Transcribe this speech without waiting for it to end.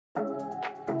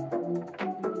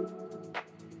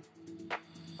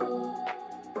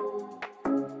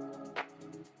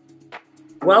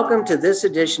Welcome to this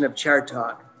edition of Chart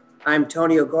Talk. I'm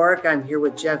Tony Ogorek. I'm here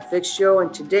with Jeff Viksjo,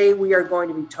 and today we are going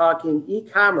to be talking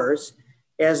e-commerce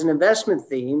as an investment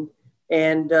theme.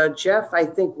 And Jeff, I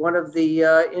think one of the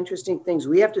interesting things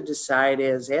we have to decide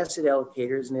as asset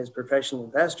allocators and as professional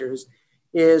investors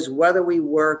is whether we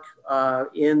work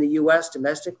in the U.S.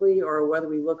 domestically or whether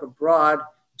we look abroad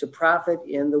to profit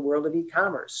in the world of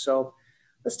e-commerce. So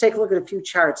let's take a look at a few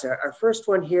charts. Our first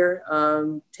one here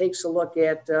takes a look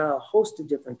at a host of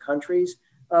different countries.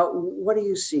 What do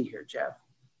you see here, Jeff?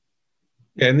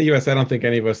 Yeah, in the U.S., I don't think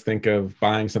any of us think of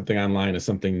buying something online as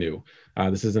something new.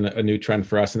 This isn't a new trend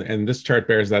for us, and this chart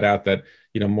bears that out. That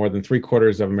more than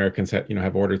 3/4 of Americans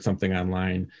have ordered something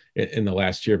online in the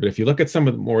last year. But if you look at some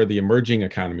of the emerging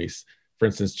economies, for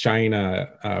instance,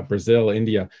 China, Brazil,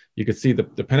 India, you could see the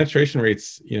penetration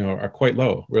rates are quite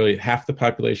low. Really, half the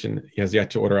population has yet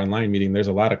to order online, meaning there's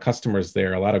a lot of customers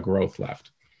there, a lot of growth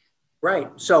left. Right.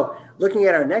 So looking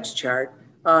at our next chart.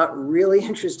 Really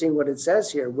interesting what it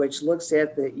says here, which looks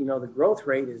at the growth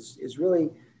rate is really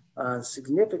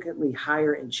significantly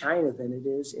higher in China than it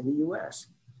is in the U.S.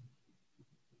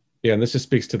 Yeah, and this just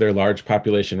speaks to their large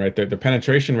population, right? Their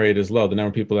penetration rate is low. The number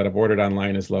of people that have ordered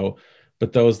online is low,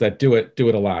 but those that do it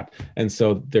a lot. And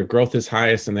so their growth is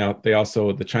highest, and they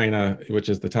also, the China, which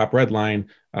is the top red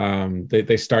line,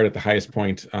 they start at the highest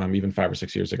point even 5 or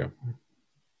 6 years ago.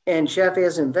 And Jeff,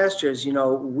 as investors,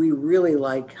 we really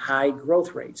like high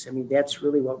growth rates. I mean, that's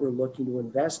really what we're looking to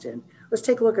invest in. Let's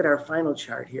take a look at our final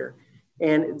chart here.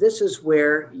 And this is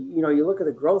where, you look at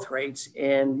the growth rates,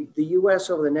 and the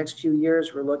US over the next few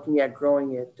years, we're looking at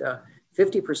growing at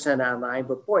 50% online.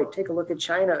 But boy, take a look at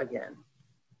China again.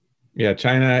 Yeah,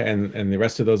 China and the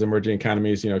rest of those emerging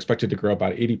economies, expected to grow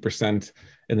about 80%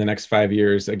 in the next 5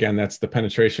 years. Again, that's the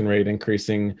penetration rate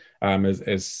increasing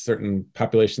as certain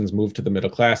populations move to the middle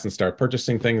class and start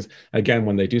purchasing things. Again,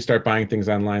 when they do start buying things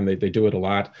online, they do it a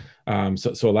lot.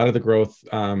 So a lot of the growth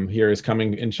here is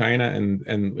coming in China.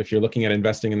 And if you're looking at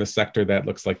investing in this sector, that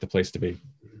looks like the place to be.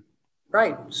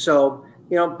 Right. So,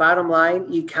 bottom line,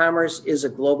 e-commerce is a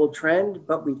global trend,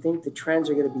 but we think the trends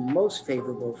are going to be most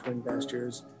favorable for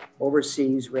investors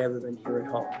overseas rather than here at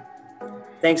home.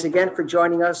 Thanks again for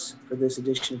joining us for this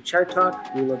edition of Chart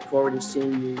Talk. We look forward to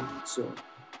seeing you soon.